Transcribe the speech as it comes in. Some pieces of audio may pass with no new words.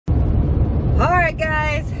Alright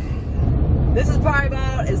guys, this is probably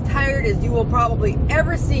about as tired as you will probably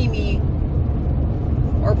ever see me,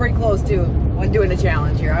 or pretty close to, when doing a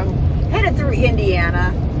challenge here. I'm headed through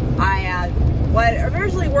Indiana. I had what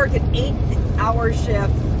originally worked an 8-hour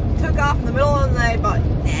shift, took off in the middle of the night about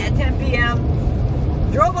 10 p.m.,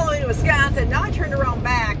 drove all the way to Wisconsin. Now I turned around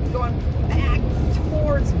back, going back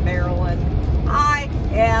towards Maryland. I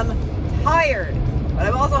am tired, but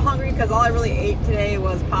I'm also hungry because all I really ate today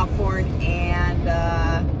was popcorn and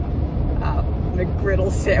a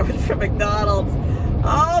McGriddle sandwich from McDonald's.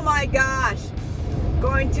 Oh my gosh.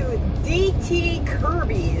 Going to DT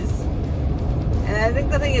Kirbys, and I think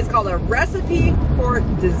the thing is called a recipe for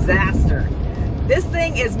disaster. This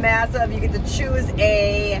thing is massive. You get to choose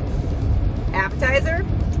a appetizer,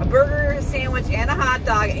 a burger, a sandwich, and a hot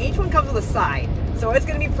dog, and each one comes with a side, so it's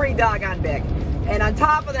going to be pretty doggone big. And on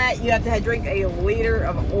top of that, you have to drink a liter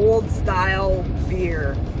of old style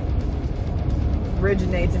beer.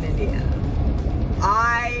 Originates in Indiana.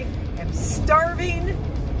 I am starving.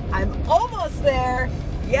 I'm almost there.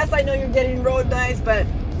 Yes, I know you're getting road nice, but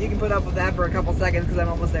you can put up with that for a couple seconds because I'm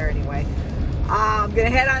almost there anyway. I'm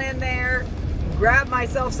gonna head on in there, grab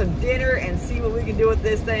myself some dinner, and see what we can do with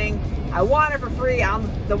this thing. I want it for free. On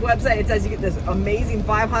the website, it says you get this amazing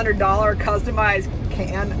 $500 customized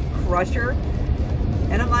can crusher.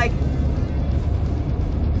 And I'm like,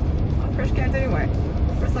 I'll crush cans anyway.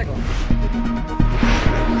 Recycle.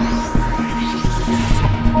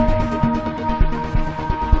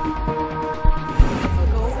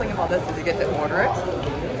 This is you get to order it,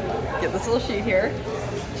 get this little sheet here,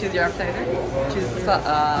 choose your appetizer, choose the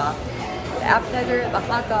appetizer, the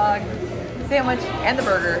hot dog, the sandwich, and the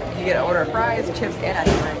burger. You get to order fries, chips, and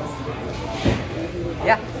onion rings.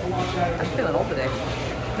 Yeah, I'm feeling old today. I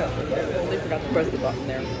forgot to press the button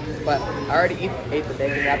there, but I already ate the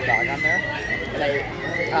bacon wrap dog on there, and I ate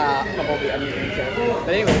a couple of the onion rings here.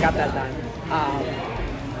 But anyway, got that done.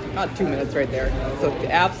 About 2 minutes right there. So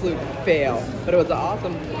the absolute fail. But it was an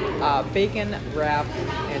awesome bacon wrap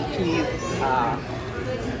and cheese hot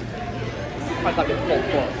dog with pulled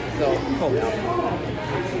pork. So totally awesome.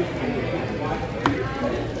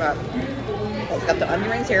 It's got the onion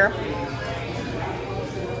rings here.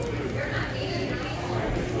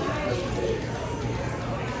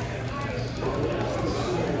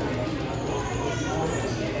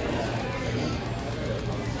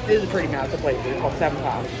 This is a pretty massive plate. It's called 7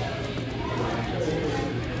 pounds.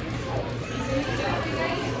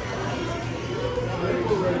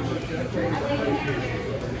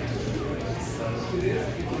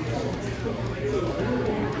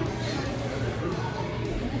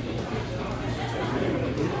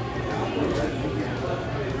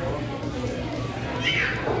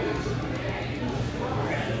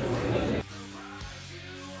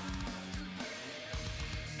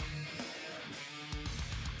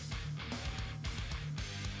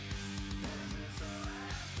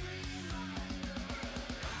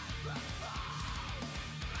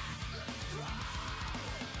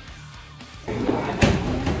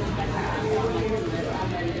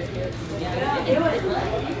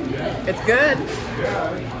 It's good.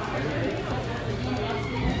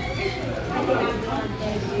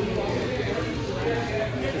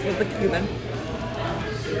 This was the Cuban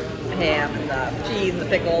ham and the cheese and the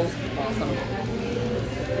pickles. Awesome.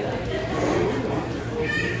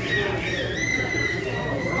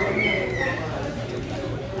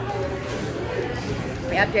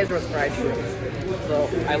 The appetizer was fried shrooms. So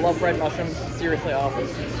I love fried mushrooms. Seriously awesome.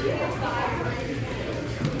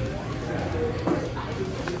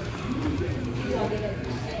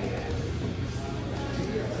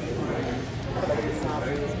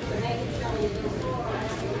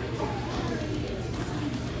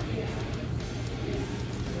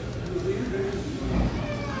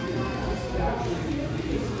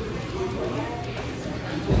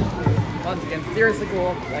 Once again, seriously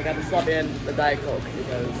cool. I got to sub in the Diet Coke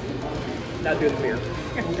because not doing the beer.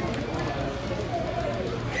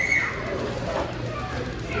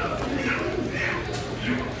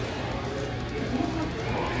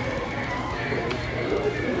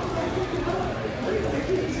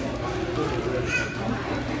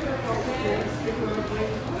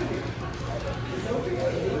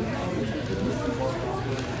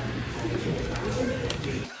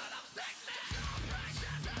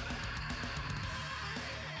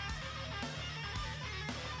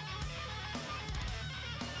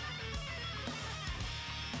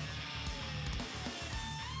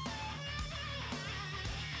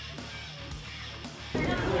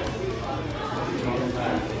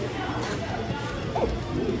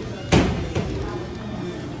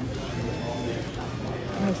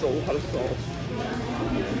 That's a lot of salt.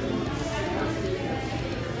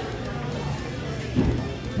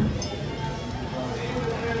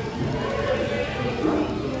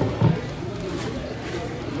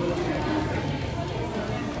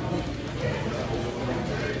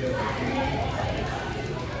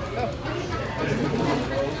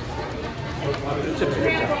 chips are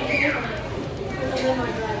good too.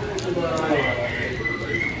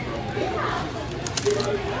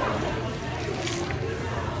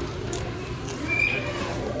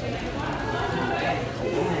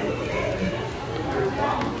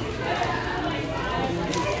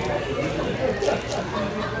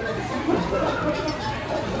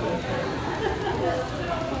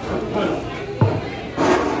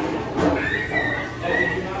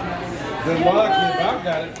 Good luck, I've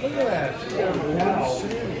got it. Look at that. Wow.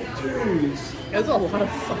 Jeez. That's a lot of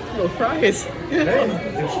soft little fries. Hey,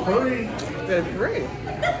 it's free. That's great.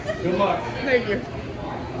 Good luck. Thank you.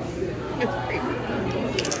 It's free.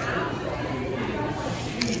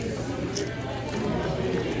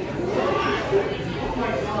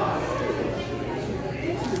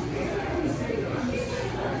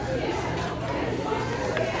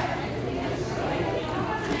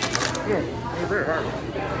 It's very hard.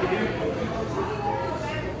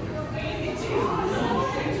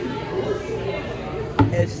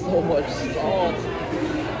 It's so much salt.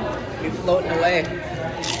 You're floating away.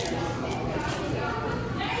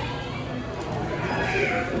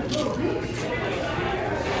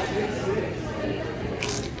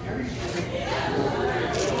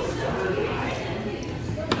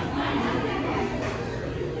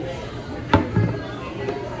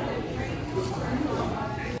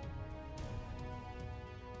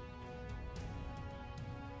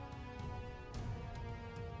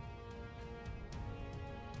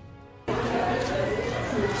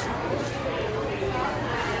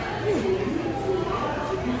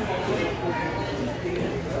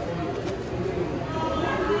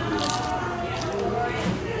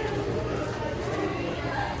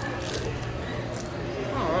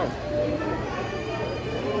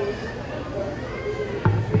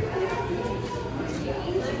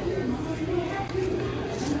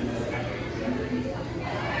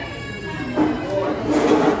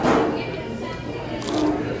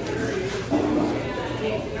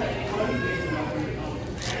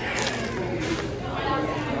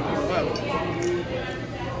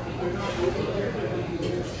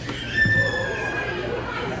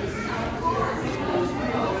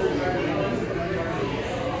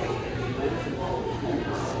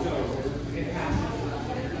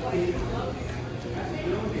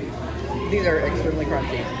 These are extremely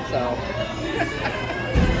crunchy, so.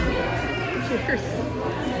 Cheers.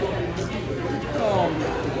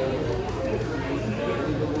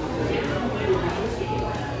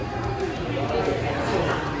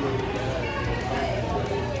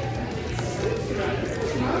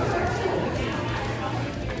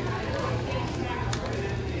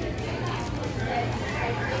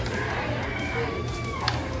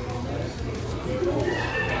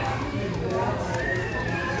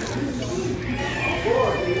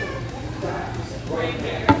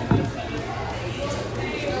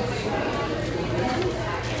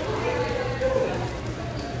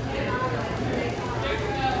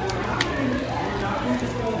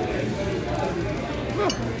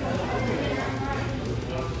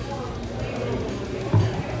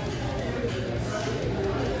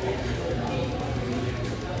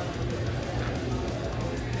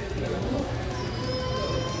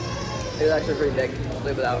 It's actually pretty big. I'll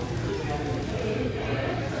leave it out.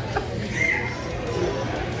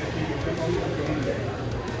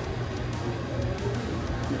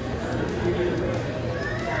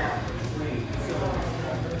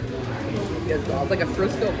 It's like a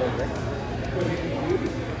Frisco burger.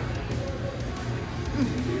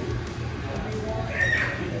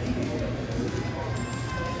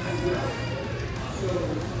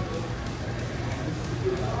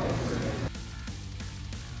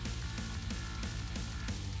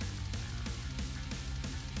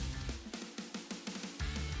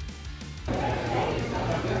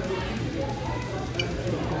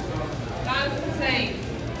 That's insane.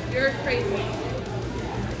 You're crazy.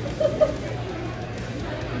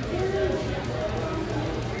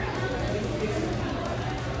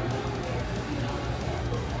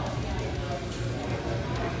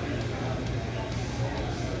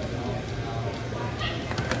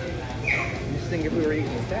 Just think if we were eating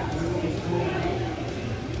stats.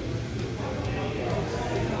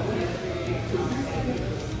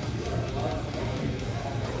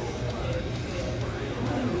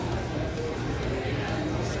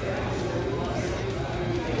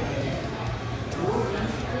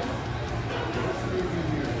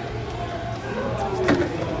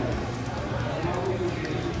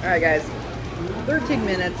 Alright guys, 13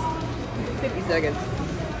 minutes, 50 seconds,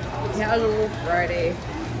 casual Friday,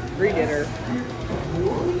 free dinner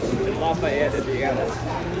in Lafayette, Indiana.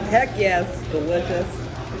 Heck yes, delicious.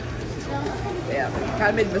 Yeah, kind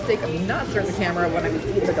of made the mistake of not starting the camera when I was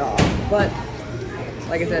eating the dog. But,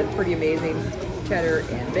 like I said, pretty amazing. Cheddar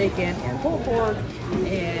and bacon and pulled pork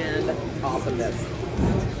and awesomeness.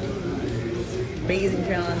 Amazing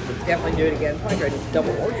challenge. Definitely do it again. Probably try to just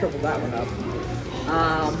double or triple that one up.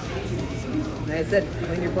 And I said,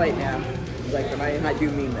 clean your plate now. Like, and I do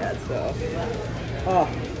mean that, so. Oh.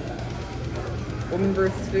 Woman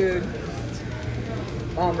versus food.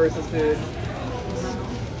 Mom versus food.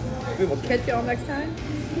 We will catch y'all next time.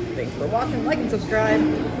 Thanks for watching. Like and subscribe.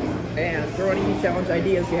 And throw any challenge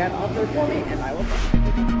ideas you have out there for me, and I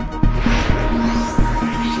will.